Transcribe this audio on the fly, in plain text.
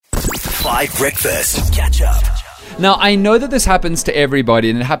5 Breakfast. Catch up. Now, I know that this happens to everybody,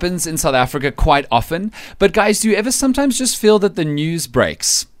 and it happens in South Africa quite often. But guys, do you ever sometimes just feel that the news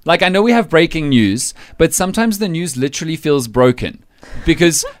breaks? Like, I know we have breaking news, but sometimes the news literally feels broken.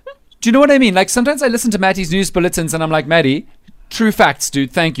 Because, do you know what I mean? Like, sometimes I listen to Maddie's news bulletins and I'm like, Maddie, true facts,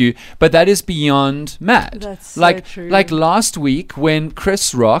 dude, thank you. But that is beyond mad. That's so true. Like last week when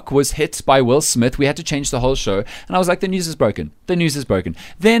Chris Rock was hit by Will Smith, we had to change the whole show. And I was like, the news is broken. The news is broken.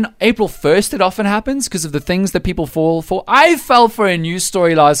 Then April 1st, it often happens because of the things that people fall for. I fell for a news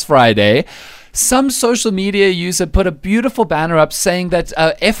story last Friday. Some social media user put a beautiful banner up saying that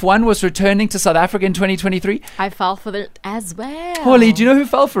F1 was returning to South Africa in 2023. I fell for it as well. Holly, do you know who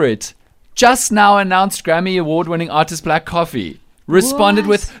fell for it? Just now announced Grammy award-winning artist Black Coffee responded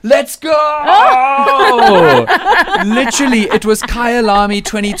with, let's go! Literally, it was Kyalami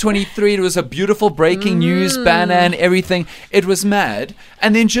 2023. It was a beautiful breaking news banner and everything. It was mad.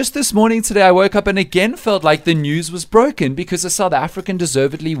 And then just this morning today, I woke up and again felt like the news was broken because a South African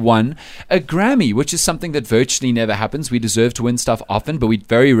deservedly won a Grammy, which is something that virtually never happens. We deserve to win stuff often, but we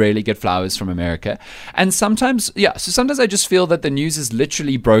very rarely get flowers from America. And sometimes I just feel that the news is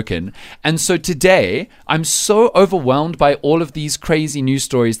literally broken. And so today, I'm so overwhelmed by all of these crazy news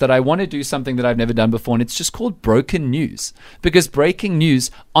stories that I want to do something that I've never done before, and it's just called broken news. Because breaking news,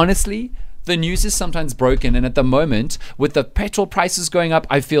 honestly, the news is sometimes broken, and at the moment, with the petrol prices going up,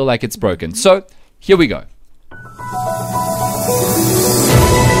 I feel like it's broken. So, here we go.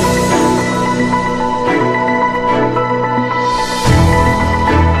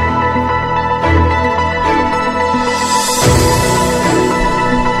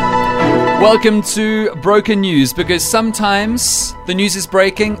 Welcome to Broken News, because sometimes the news is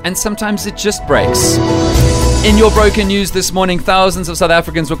breaking and sometimes it just breaks. In your broken news this morning, thousands of South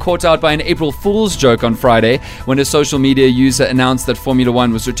Africans were caught out by an April Fool's joke on Friday when a social media user announced that Formula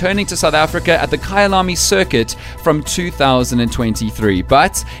One was returning to South Africa at the Kyalami circuit from 2023.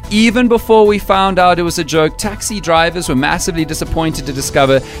 But even before we found out it was a joke, taxi drivers were massively disappointed to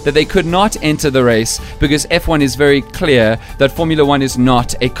discover that they could not enter the race because F1 is very clear that Formula One is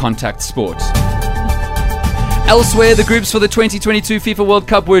not a contact sport. Elsewhere, the groups for the 2022 FIFA World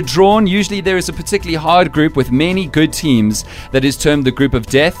Cup were drawn. Usually there is a particularly hard group with many good teams that is termed the Group of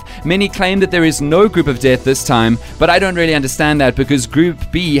Death. Many claim that there is no Group of Death this time, but I don't really understand that because Group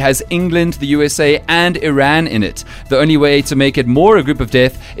B has England, the USA, and Iran in it. The only way to make it more a Group of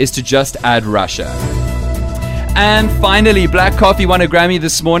Death is to just add Russia. And finally, Black Coffee won a Grammy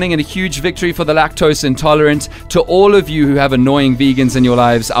this morning, and a huge victory for the lactose intolerant. To all of you who have annoying vegans in your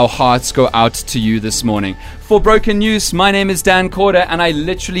lives, our hearts go out to you this morning. For Broken News, my name is Dan Corder, and I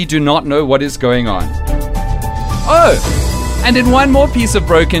literally do not know what is going on. Oh, and in one more piece of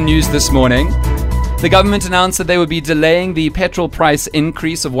broken news this morning, the government announced that they would be delaying the petrol price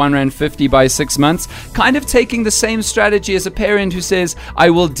increase of R1.50 by 6 months, kind of taking the same strategy as a parent who says, I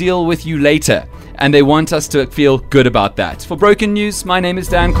will deal with you later. And they want us to feel good about that. For Broken News, my name is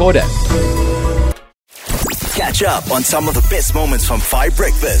Dan Corder. Catch up on some of the best moments from 5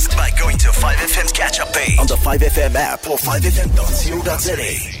 Breakfast by going to 5FM's catch-up page on the 5FM app or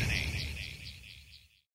 5FM.co.za.